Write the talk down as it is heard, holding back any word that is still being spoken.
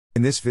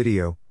In this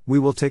video, we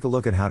will take a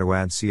look at how to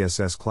add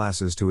CSS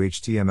classes to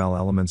HTML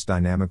elements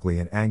dynamically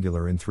in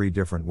Angular in 3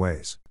 different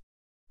ways.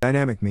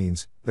 Dynamic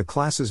means, the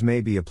classes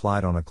may be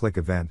applied on a click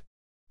event,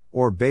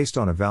 or based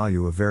on a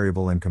value of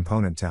variable and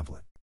component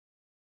template.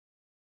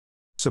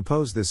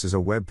 Suppose this is a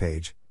web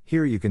page.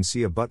 Here you can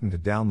see a button to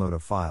download a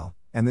file,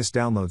 and this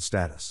download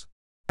status.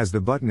 As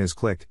the button is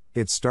clicked,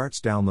 it starts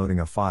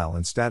downloading a file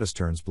and status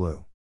turns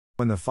blue.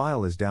 When the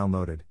file is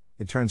downloaded,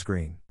 it turns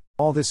green.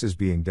 All this is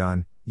being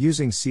done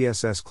using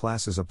CSS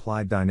classes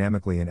applied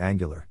dynamically in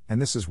Angular,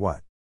 and this is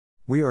what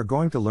we are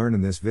going to learn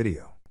in this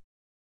video.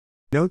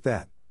 Note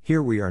that,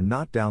 here we are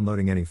not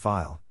downloading any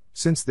file,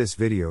 since this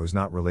video is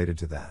not related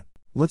to that.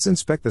 Let's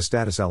inspect the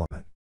status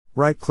element.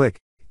 Right-click,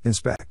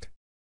 Inspect.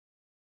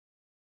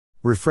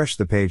 Refresh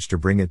the page to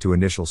bring it to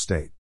initial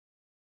state.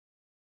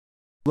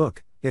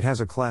 Look, it has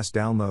a class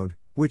download,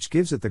 which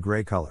gives it the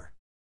gray color.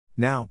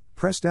 Now,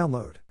 press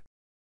download.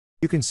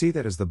 You can see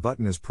that as the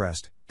button is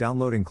pressed,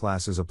 downloading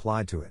class is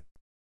applied to it.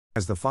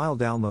 As the file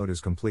download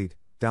is complete,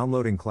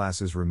 downloading class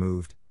is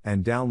removed,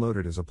 and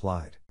downloaded is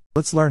applied.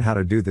 Let's learn how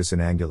to do this in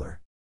Angular.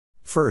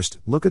 First,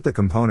 look at the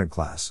component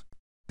class.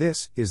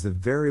 This is the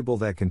variable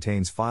that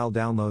contains file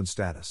download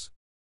status.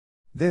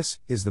 This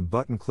is the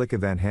button click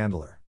event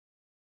handler.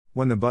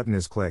 When the button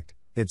is clicked,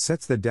 it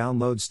sets the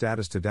download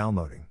status to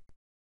downloading.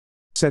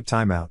 Set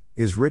timeout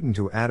is written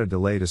to add a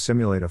delay to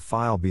simulate a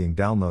file being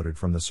downloaded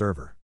from the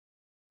server.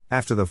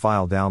 After the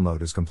file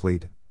download is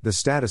complete, the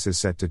status is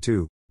set to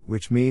 2,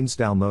 which means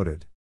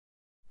downloaded.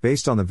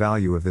 Based on the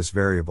value of this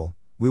variable,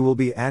 we will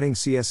be adding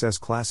CSS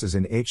classes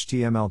in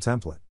HTML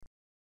template.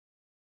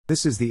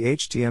 This is the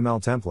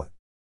HTML template.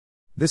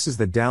 This is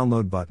the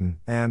download button,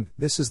 and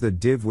this is the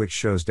div which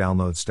shows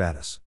download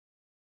status.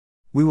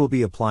 We will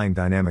be applying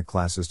dynamic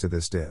classes to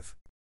this div.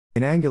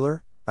 In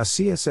Angular, a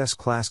CSS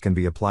class can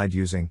be applied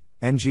using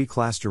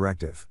ngClass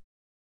directive.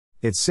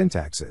 Its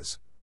syntax is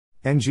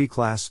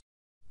ngClass,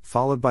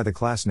 followed by the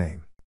class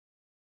name.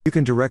 You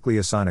can directly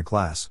assign a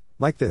class,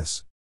 like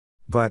this.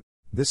 But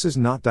this is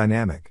not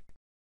dynamic.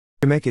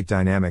 To make it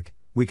dynamic,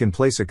 we can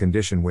place a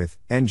condition with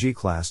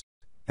ngClass,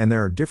 and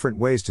there are different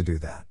ways to do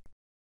that.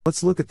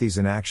 Let's look at these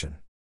in action.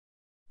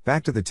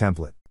 Back to the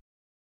template.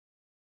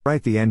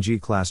 Write the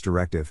ngClass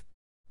directive,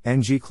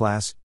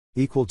 ngClass,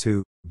 equal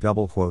to,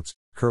 double quotes,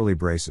 curly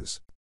braces.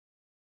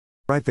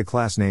 Write the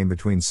class name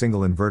between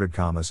single inverted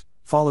commas,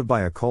 followed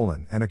by a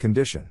colon and a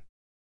condition.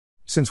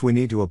 Since we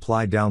need to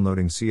apply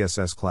downloading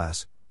CSS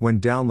class,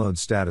 when download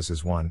status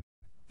is 1,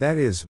 that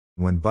is,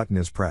 when button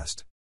is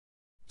pressed.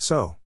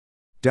 So,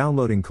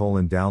 downloading :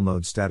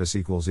 download status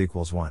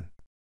equals 1.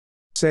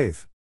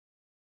 Save.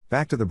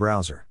 Back to the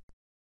browser.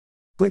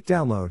 Click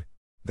download,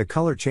 the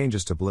color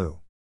changes to blue.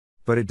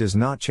 But it does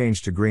not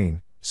change to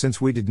green,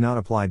 since we did not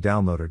apply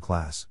downloaded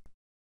class.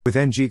 With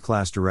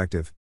ngClass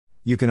directive,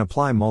 you can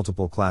apply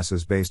multiple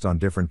classes based on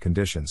different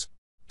conditions,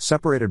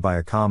 separated by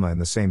a comma in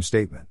the same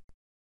statement.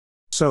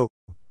 So,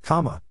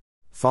 comma,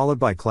 followed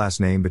by class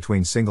name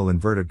between single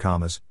inverted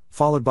commas,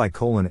 followed by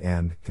colon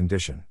and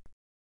condition.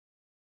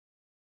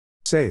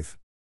 Save.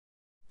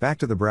 Back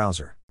to the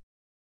browser.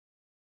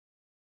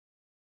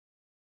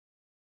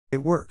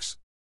 It works.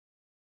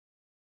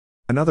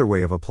 Another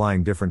way of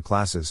applying different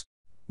classes,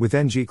 with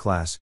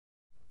ngClass,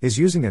 is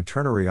using a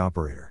ternary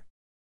operator.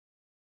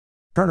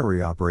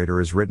 Ternary operator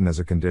is written as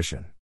a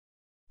condition,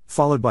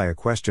 followed by a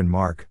question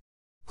mark,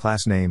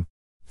 class name,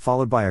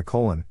 followed by a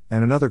colon,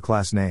 and another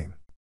class name.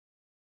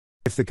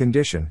 If the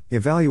condition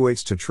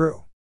evaluates to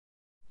true,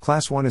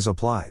 class 1 is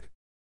applied.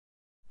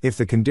 If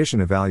the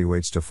condition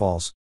evaluates to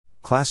false,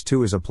 class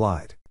 2 is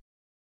applied.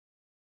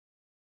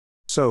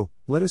 So,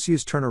 let us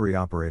use ternary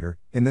operator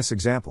in this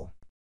example.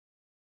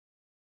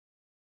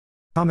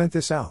 Comment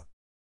this out.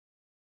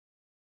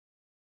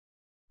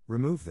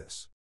 Remove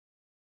this.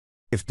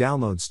 If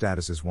download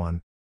status is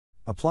 1,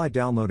 apply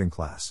downloading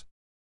class.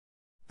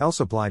 Else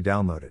apply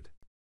downloaded.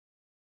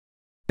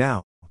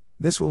 Now,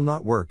 this will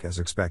not work as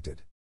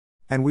expected.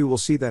 And we will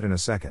see that in a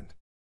second.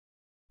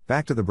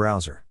 Back to the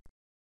browser.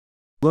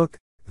 Look,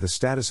 the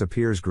status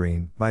appears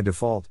green by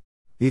default,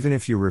 even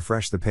if you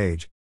refresh the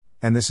page,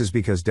 and this is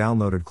because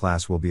downloaded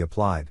class will be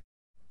applied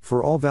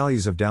for all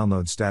values of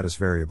download status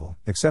variable,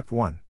 except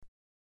 1.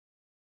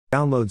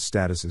 Download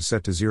status is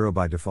set to 0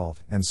 by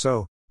default, and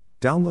so,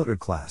 downloaded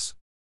class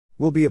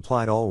will be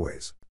applied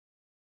always.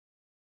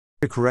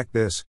 To correct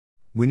this,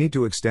 we need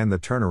to extend the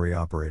ternary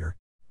operator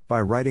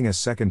by writing a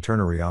second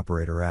ternary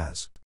operator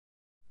as.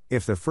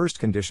 If the first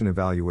condition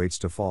evaluates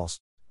to false,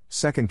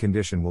 second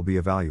condition will be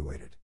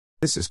evaluated.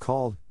 This is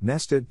called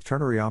nested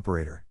ternary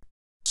operator.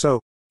 So,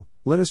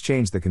 let us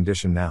change the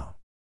condition now.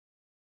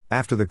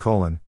 After the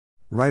colon,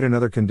 write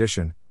another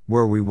condition,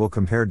 where we will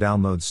compare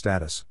download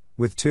status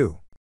with 2.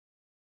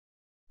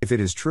 If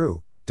it is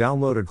true,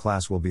 downloaded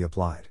class will be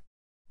applied.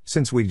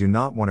 Since we do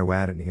not want to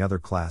add any other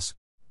class,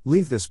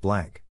 leave this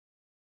blank.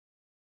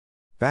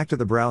 Back to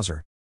the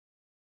browser.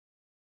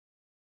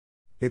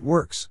 It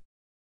works.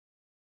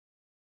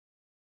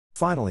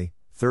 Finally,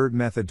 third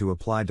method to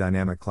apply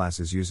dynamic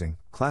classes using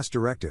class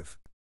directive.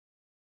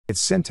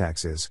 Its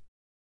syntax is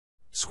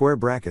square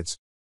brackets,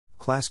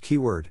 class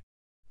keyword,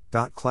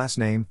 dot class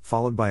name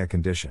followed by a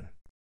condition.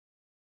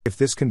 If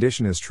this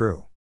condition is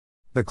true,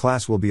 the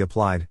class will be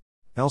applied,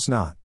 else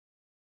not.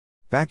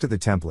 Back to the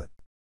template.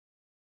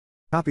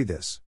 Copy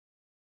this.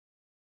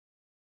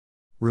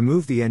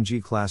 Remove the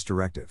ngClass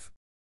directive.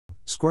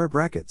 Square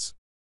brackets.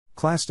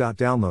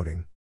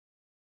 Class.downloading.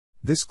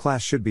 This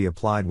class should be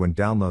applied when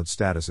download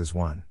status is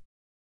 1.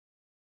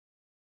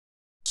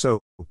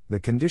 So, the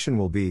condition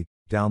will be,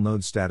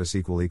 download status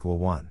 ==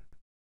 1.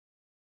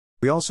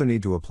 We also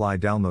need to apply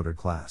downloaded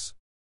class.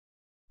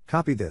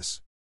 Copy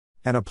this.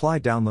 And apply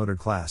downloaded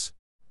class,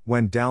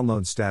 when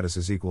download status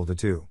is equal to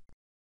 2.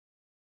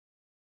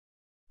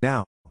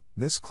 Now,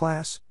 this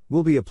class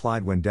will be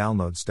applied when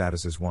download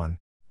status is 1,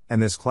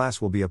 and this class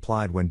will be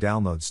applied when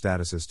download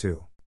status is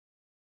 2.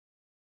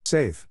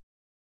 Save.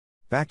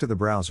 Back to the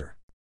browser.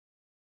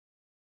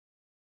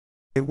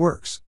 It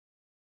works.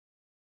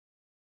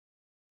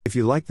 If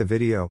you like the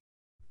video,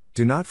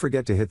 do not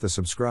forget to hit the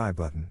subscribe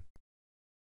button.